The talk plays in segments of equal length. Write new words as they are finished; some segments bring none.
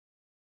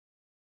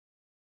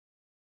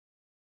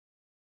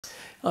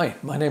Hi,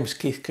 my name is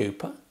Keith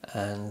Cooper,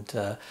 and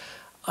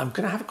I'm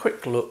going to have a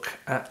quick look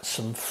at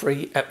some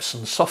free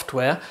Epson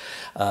software.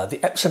 The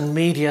Epson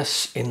Media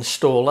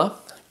installer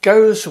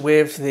goes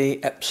with the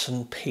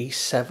Epson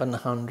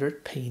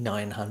P700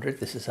 P900.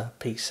 This is a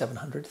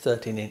P700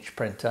 13-inch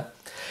printer,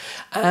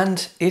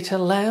 and it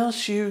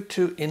allows you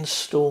to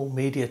install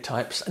media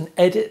types and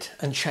edit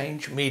and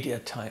change media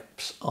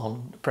types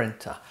on the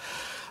printer.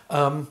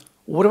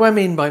 What do I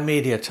mean by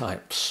media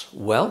types?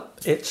 Well,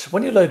 it's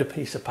when you load a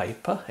piece of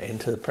paper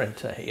into the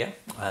printer here,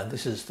 and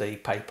this is the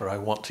paper I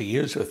want to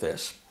use with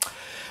this,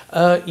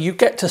 you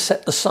get to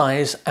set the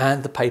size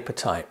and the paper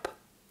type.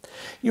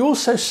 You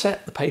also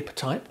set the paper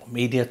type, or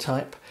media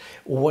type,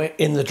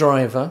 in the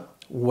driver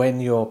when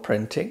you're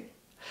printing.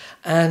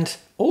 And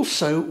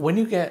also when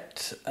you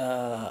get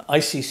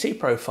ICC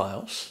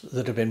profiles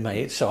that have been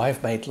made, so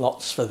I've made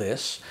lots for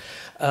this,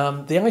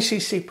 the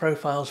ICC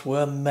profiles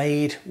were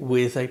made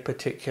with a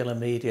particular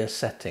media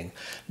setting.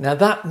 Now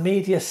that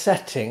media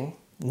setting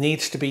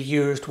needs to be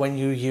used when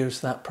you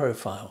use that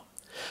profile.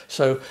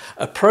 So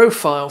a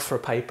profile for a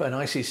paper, an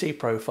ICC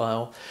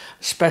profile,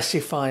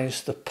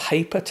 specifies the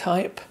paper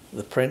type,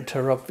 the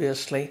printer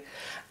obviously,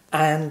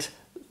 and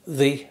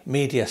the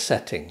media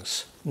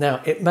settings.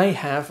 Now it may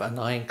have, and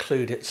I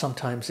include it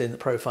sometimes in the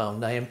profile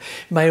name,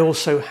 may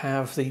also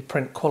have the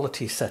print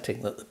quality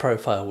setting that the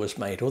profile was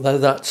made, although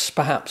that's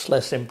perhaps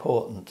less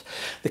important.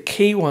 The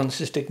key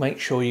ones is to make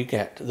sure you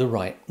get the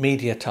right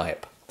media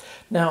type.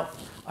 Now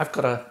I've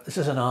got this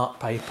is an art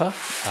paper,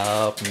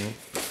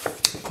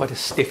 quite a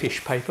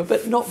stiffish paper,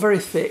 but not very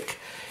thick.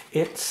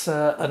 It's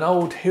an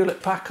old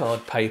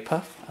Hewlett-Packard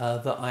paper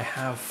that I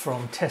have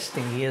from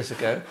testing years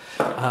ago.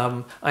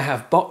 I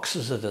have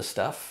boxes of the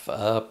stuff,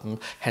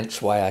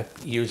 hence why I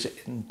use it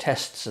in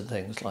tests and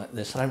things like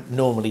this. I don't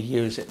normally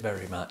use it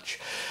very much.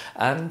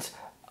 And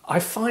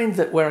I find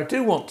that where I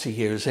do want to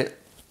use it,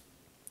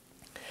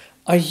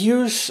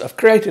 I've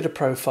created a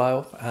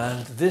profile,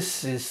 and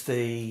this is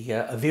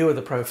a view of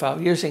the profile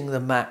using the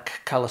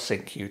Mac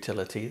ColorSync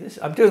utility.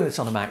 I'm doing this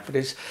on a Mac, but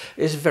it's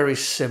very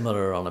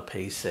similar on a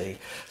PC.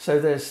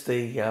 So there's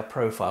the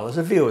profile, there's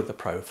a view of the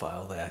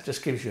profile there. It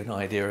just gives you an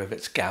idea of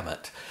its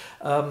gamut.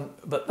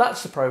 But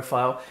that's the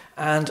profile,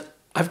 and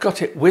I've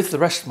got it with the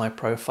rest of my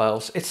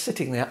profiles. It's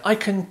sitting there. I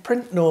can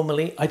print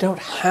normally. I don't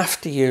have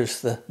to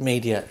use the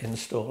media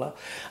installer.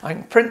 I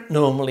can print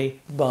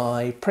normally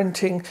by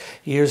printing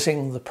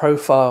using the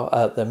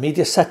profile, the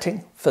media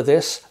setting for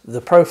this,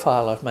 the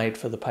profile I've made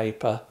for the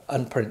paper,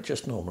 and print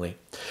just normally.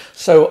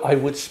 So I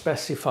would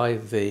specify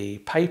the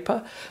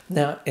paper.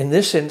 Now in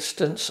this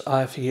instance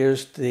I've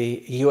used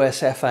the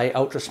USFA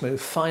Ultra Smooth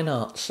Fine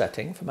Art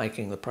setting for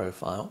making the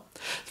profile.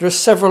 There are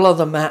several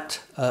other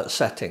matte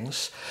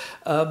settings.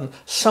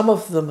 Some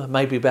of them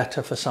may be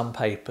better for some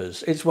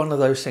papers. It's one of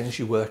those things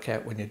you work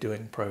out when you're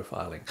doing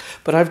profiling.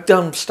 But I've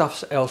done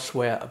stuff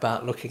elsewhere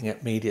about looking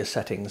at media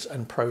settings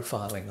and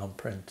profiling on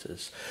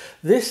printers.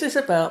 This is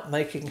about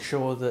making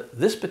sure that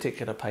this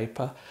particular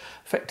paper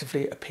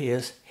effectively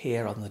appears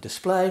here on the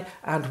display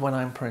and when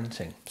I'm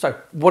printing. So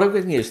what I'm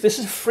going to use, this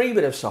is a free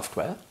bit of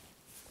software.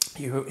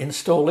 You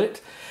install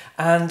it,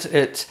 and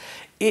it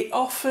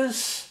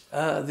offers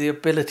the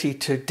ability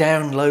to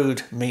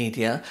download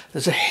media.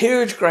 There's a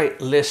huge great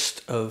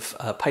list of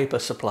paper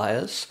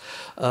suppliers,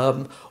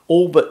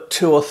 all but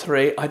 2 or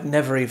 3 I'd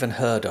never even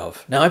heard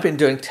of. Now I've been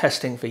doing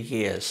testing for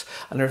years,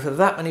 and there are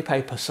that many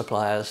paper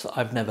suppliers that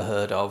I've never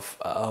heard of.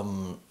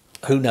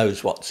 Who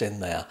knows what's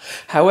in there.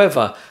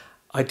 However,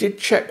 I did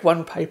check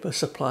one paper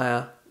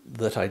supplier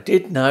that I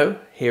did know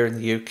here in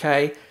the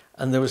UK,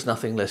 and there was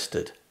nothing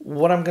listed.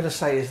 What I'm going to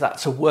say is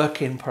that's a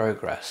work in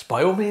progress.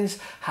 By all means,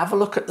 have a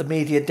look at the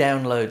media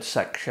download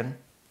section,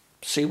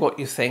 see what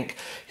you think,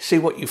 see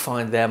what you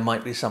find there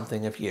might be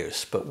something of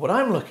use. But what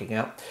I'm looking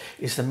at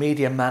is the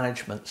media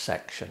management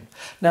section.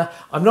 Now,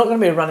 I'm not going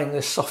to be running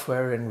this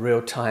software in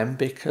real time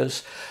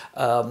because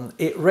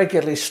it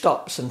regularly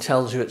stops and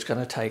tells you it's going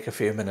to take a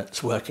few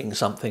minutes working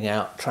something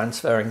out,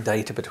 transferring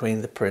data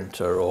between the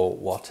printer or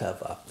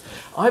whatever.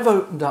 I've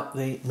opened up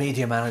the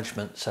media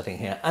management setting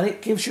here, and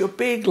it gives you a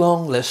big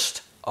long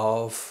list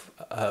of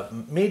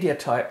media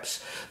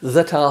types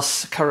that are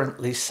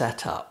currently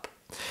set up.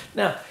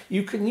 Now,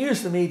 you can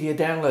use the media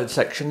download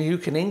section. You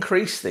can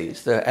increase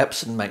these. The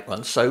Epson make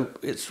ones, so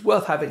it's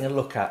worth having a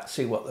look at,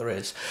 see what there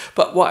is.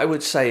 But what I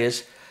would say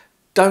is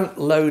don't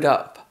load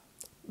up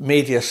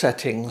media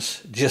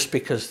settings just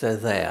because they're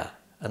there,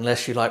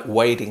 unless you like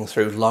wading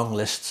through long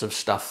lists of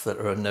stuff that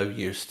are of no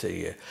use to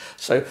you.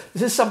 So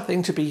this is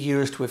something to be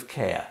used with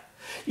care.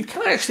 You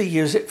can actually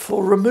use it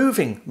for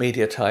removing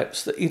media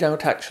types that you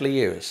don't actually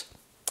use,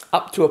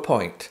 up to a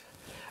point.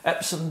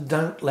 Epson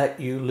don't let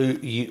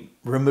you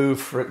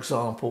remove, for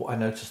example, I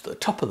noticed at the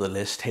top of the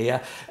list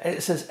here,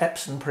 it says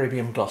Epson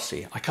Premium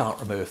Glossy. I can't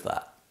remove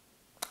that.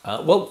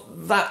 Well,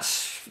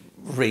 that's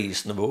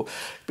reasonable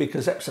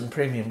because Epson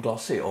Premium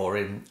Glossy, or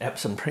in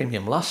Epson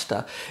Premium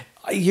Luster,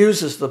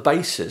 uses the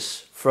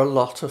basis for a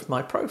lot of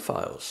my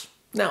profiles.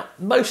 Now,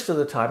 most of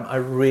the time I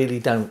really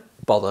don't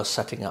bother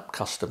setting up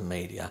custom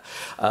media.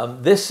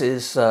 This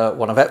is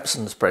one of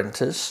Epson's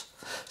printers.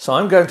 So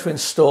I'm going to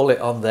install it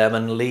on them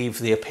and leave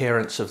the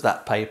appearance of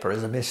that paper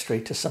as a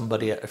mystery to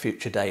somebody at a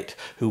future date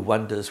who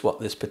wonders what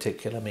this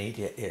particular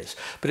media is.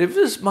 But if it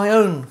was my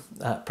own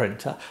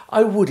printer,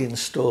 I would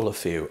install a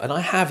few, and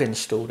I have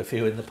installed a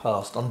few in the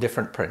past on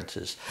different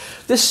printers.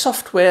 This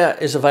software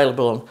is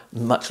available on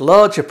much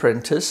larger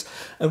printers,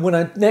 and when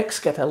I next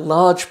get a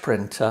large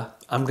printer,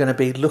 I'm going to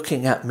be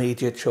looking at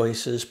media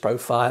choices,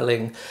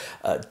 profiling,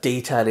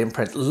 detail in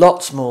print,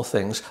 lots more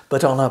things,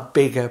 but on a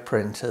bigger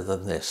printer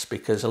than this,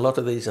 because a lot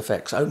of these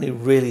effects only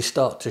really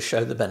start to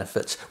show the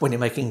benefits when you're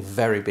making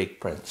very big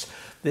prints.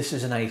 This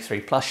is an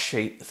A3 plus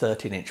sheet,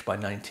 13 inch by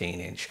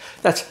 19 inch.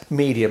 That's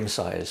medium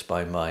size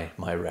by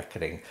my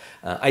reckoning.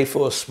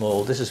 A4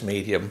 small, this is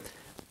medium.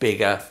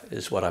 Bigger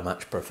is what I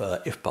much prefer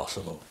if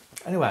possible.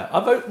 Anyway,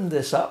 I've opened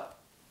this up.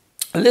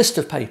 A list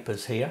of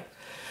papers here.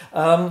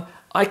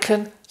 I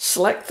can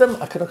select them,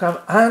 I can look at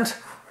them, and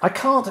I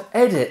can't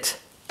edit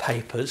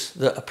papers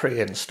that are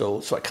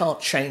pre-installed, so I can't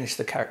change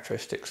the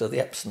characteristics of the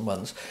Epson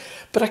ones,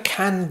 but I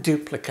can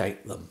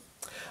duplicate them.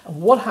 And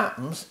what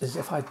happens is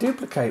if I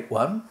duplicate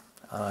one,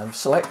 I'll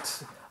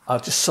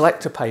just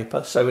select a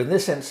paper. So in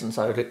this instance,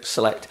 I would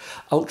select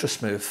Ultra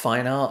Smooth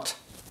Fine Art,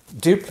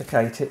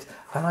 duplicate it,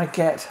 and I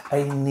get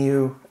a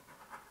new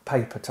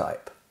paper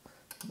type.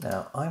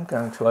 Now I'm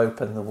going to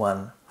open the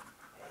one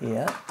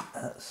here.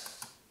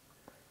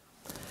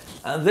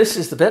 And this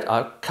is the bit,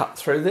 I'll cut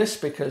through this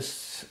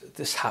because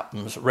this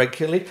happens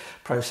regularly.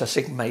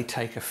 Processing may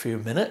take a few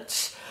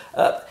minutes.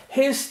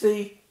 Here's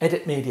the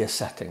edit media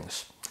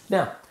settings.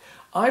 Now,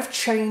 I've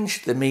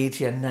changed the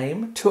media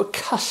name to a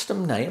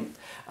custom name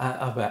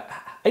of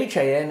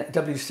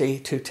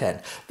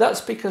HANWC210.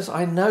 That's because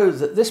I know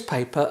that this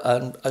paper,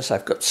 and as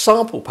I've got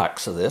sample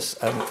packs of this,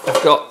 and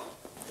I've got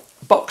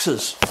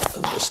boxes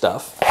of the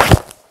stuff.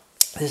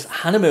 This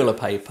Hahnemuhle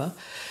paper,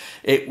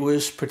 it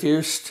was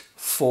produced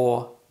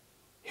for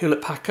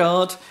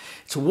Hewlett-Packard.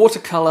 It's a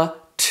watercolour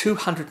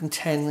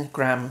 210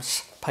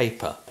 grams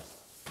paper.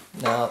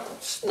 Now,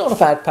 it's not a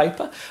bad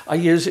paper. I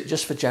use it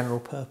just for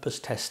general purpose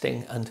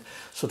testing and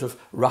sort of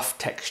rough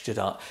textured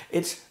art.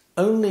 It's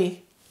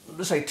only,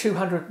 let's say,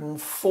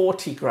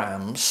 240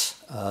 grams.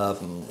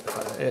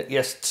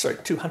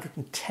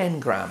 210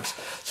 grams.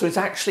 So it's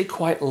actually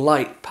quite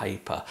light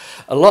paper.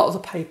 A lot of the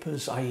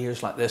papers I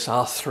use like this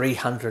are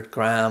 300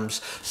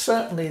 grams.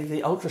 Certainly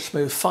the Ultra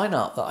Smooth Fine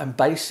Art that I'm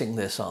basing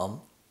this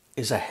on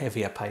is a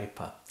heavier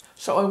paper.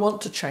 So I want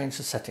to change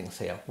the settings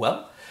here.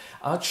 Well,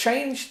 I'll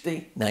change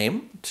the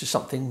name to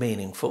something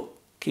meaningful.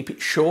 Keep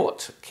it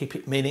short, keep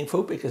it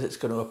meaningful because it's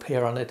going to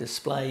appear on a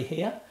display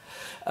here.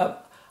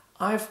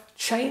 I've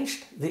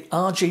changed the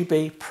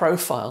RGB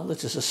profile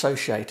that is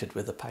associated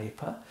with the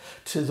paper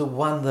to the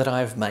one that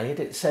I've made.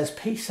 It says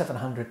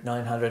P700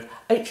 900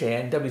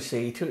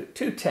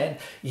 HANWC210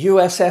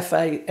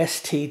 USFA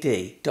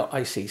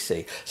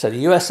STD.ICC. So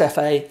the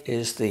USFA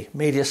is the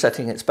media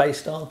setting it's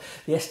based on.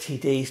 The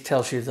STD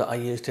tells you that I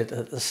used it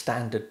at the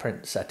standard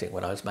print setting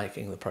when I was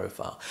making the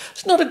profile.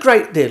 It's not a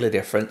great deal of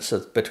difference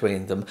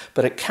between them,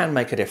 but it can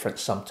make a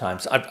difference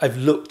sometimes. I've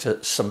looked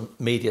at some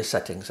media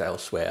settings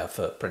elsewhere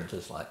for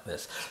printers like this.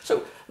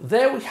 So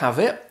there we have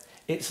it.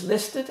 It's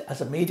listed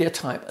as a media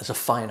type, as a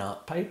fine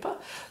art paper.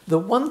 The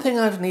one thing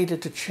I've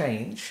needed to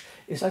change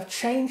is I've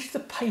changed the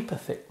paper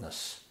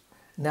thickness.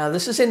 Now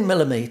this is in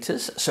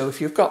millimeters, so if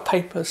you've got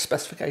paper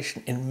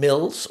specification in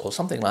mils or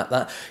something like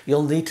that,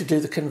 you'll need to do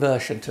the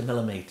conversion to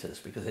millimeters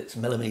because it's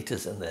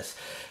millimeters in this.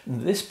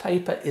 And this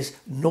paper is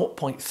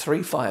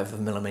 0.35 of a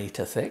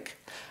millimeter thick.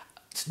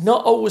 It's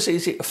not always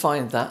easy to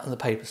find that in the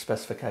paper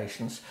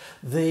specifications.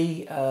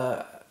 The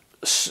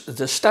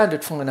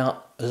standard fine art,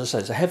 as I say,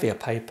 is a heavier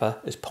paper,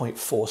 is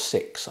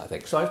 0.46, I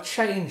think. So I've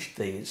changed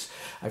these.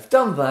 I've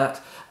done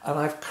that, and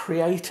I've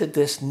created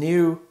this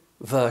new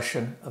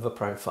version of a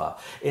profile.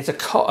 It's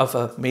of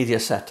a media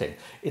setting.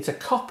 It's a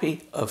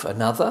copy of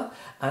another,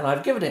 and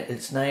I've given it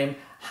its name,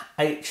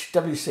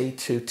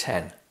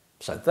 HWC210.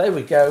 So there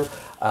we go.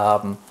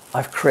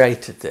 I've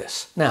created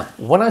this. Now,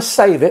 when I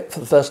save it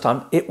for the first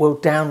time, it will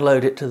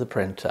download it to the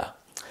printer.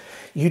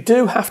 You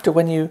do have to,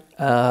 when you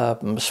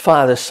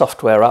fire this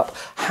software up,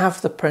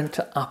 have the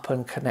printer up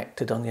and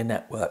connected on your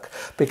network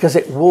because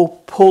it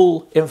will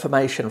pull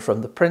information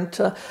from the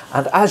printer,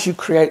 and as you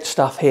create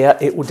stuff here,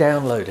 it will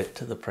download it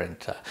to the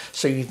printer.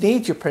 So you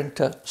need your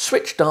printer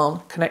switched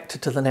on,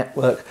 connected to the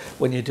network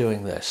when you're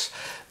doing this.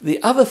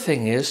 The other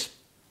thing is,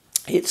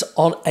 it's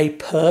on a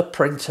per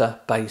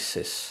printer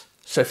basis.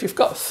 So if you've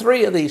got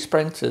 3 of these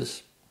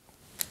printers,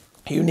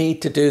 you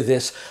need to do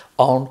this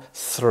on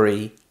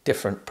 3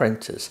 different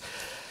printers.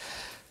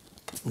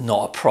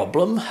 Not a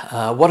problem.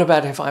 What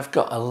about if I've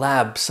got a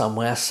lab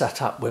somewhere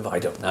set up with, I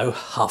don't know,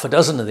 half a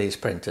dozen of these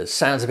printers?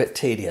 Sounds a bit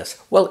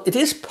tedious. Well, it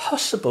is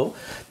possible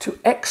to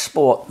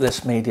export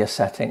this media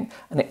setting,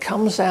 and it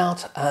comes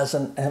out as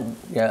an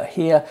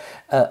here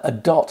a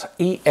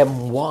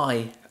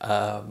 .emy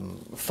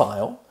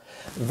file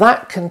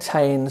that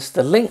contains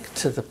the link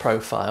to the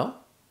profile,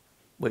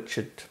 which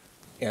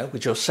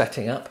you're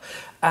setting up,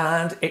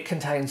 and it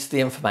contains the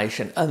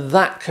information, and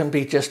that can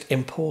be just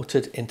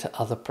imported into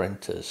other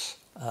printers.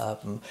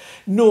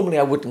 Normally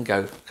I wouldn't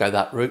go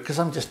that route because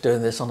I'm just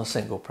doing this on a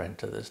single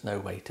printer. There's no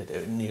way to do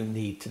it, and you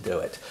need to do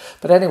it.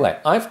 But anyway,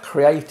 I've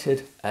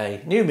created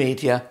a new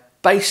media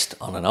based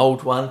on an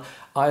old one.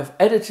 I've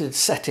edited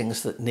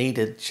settings that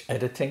needed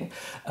editing.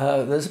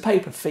 There's a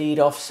paper feed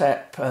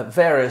offset,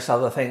 various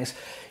other things.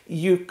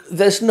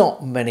 There's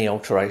not many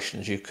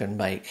alterations you can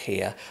make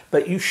here,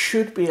 but you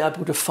should be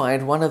able to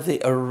find one of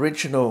the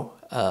original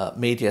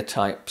media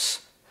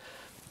types,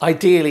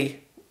 ideally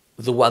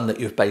the one that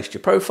you've based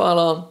your profile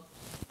on,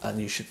 and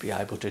you should be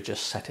able to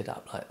just set it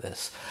up like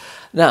this.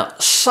 Now,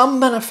 some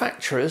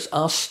manufacturers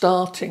are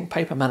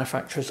paper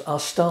manufacturers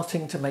are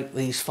starting to make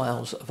these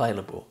files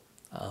available.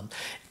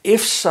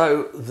 If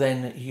so,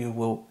 then you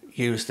will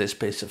use this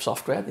piece of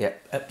software, the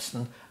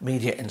Epson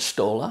Media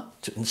Installer,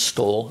 to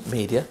install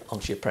media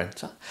onto your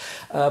printer.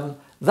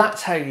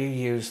 That's how you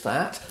use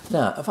that.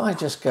 Now, if I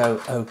just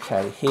go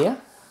OK here,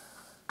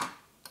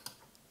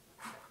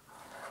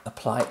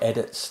 apply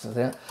edits to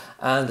that,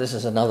 and this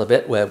is another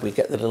bit where we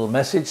get the little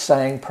message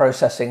saying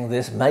processing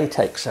this may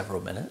take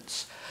several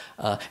minutes.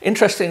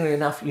 Interestingly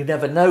enough, you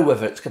never know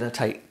whether it's going to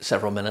take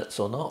several minutes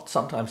or not.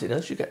 Sometimes it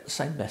does. You get the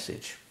same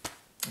message.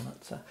 And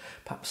that's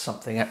perhaps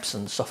something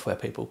Epson software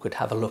people could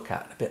have a look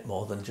at a bit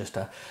more than just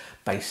a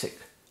basic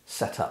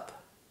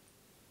setup.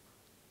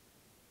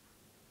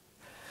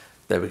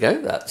 There we go,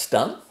 that's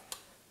done.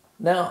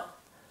 Now,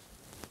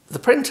 the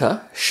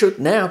printer should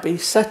now be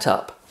set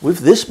up with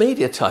this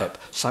media type.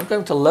 So I'm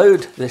going to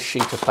load this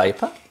sheet of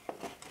paper.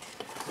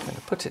 I'm going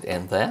to put it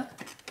in there.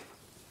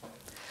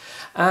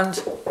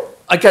 And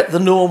I get the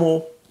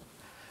normal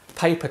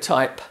paper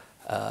type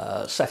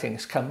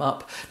settings come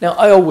up. Now,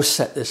 I always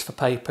set this for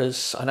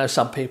papers. I know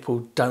some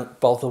people don't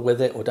bother with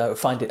it or don't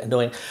find it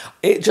annoying.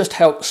 It just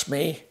helps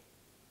me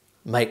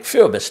make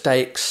fewer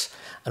mistakes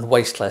and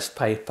waste less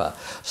paper.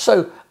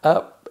 So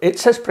it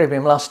says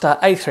Premium Luster,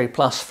 A3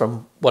 Plus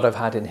from what I've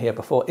had in here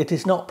before. It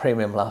is not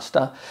Premium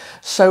Luster.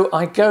 So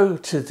I go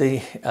to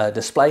the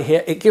display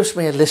here. It gives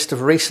me a list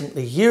of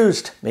recently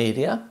used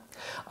media.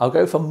 I'll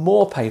go for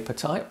more paper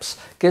types,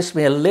 gives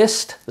me a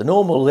list, the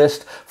normal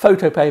list,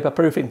 photo paper,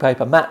 proofing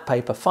paper, matte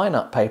paper, fine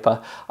art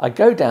paper. I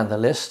go down the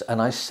list and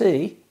I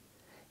see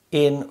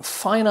in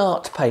fine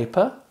art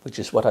paper, which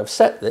is what I've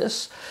set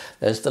this,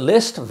 there's the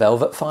list,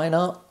 velvet fine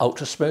art,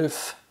 ultra smooth.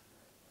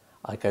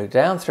 I go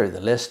down through the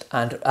list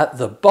and at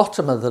the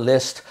bottom of the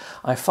list,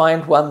 I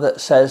find one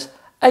that says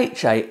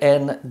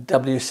HAN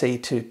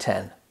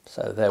WC210.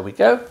 So there we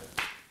go.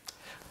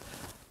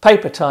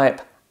 Paper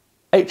type,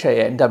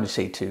 HAN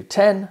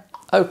WC210,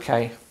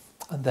 OK,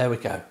 and there we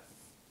go.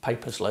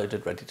 Paper's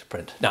loaded, ready to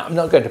print. Now, I'm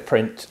not going to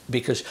print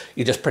because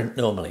you just print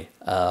normally.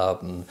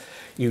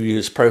 You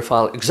use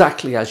profile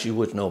exactly as you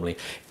would normally.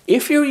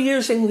 If you're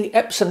using the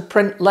Epson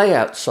print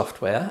layout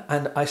software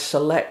and I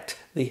select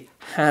the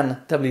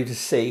HAN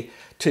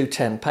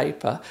WC210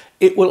 paper,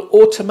 it will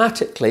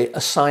automatically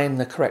assign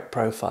the correct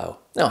profile.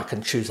 Now, I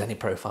can choose any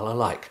profile I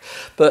like,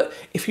 but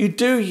if you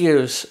do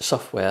use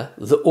software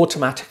that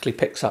automatically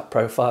picks up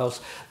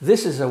profiles,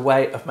 this is a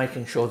way of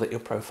making sure that your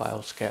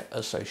profiles get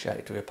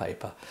associated with your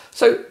paper.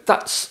 So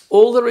that's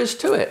all there is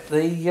to it.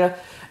 The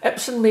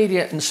Epson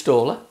Media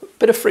Installer, a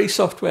bit of free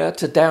software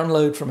to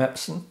download from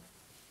Epson.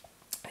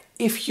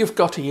 If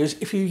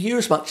you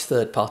use much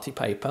third-party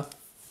paper,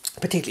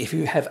 particularly if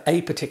you have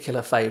a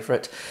particular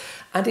favourite,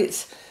 and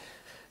it's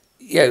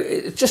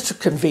just a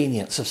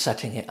convenience of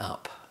setting it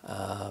up.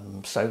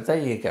 So there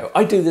you go.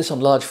 I do this on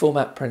large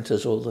format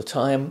printers all the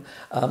time.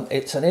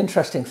 It's an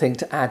interesting thing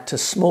to add to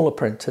smaller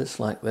printers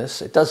like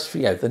this. It does,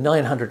 the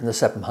 900 and the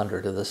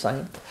 700 are the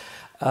same.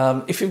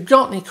 If you've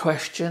got any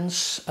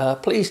questions,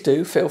 please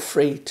do feel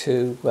free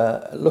to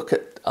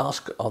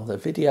ask on the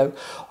video.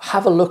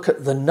 Have a look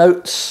at the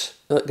notes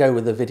that go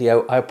with the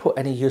video. I'll put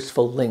any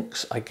useful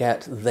links I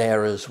get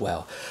there as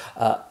well.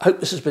 Hope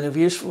this has been of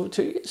useful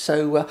to you.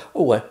 So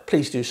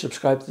please do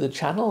subscribe to the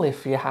channel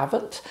if you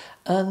haven't,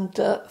 and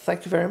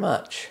thank you very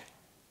much.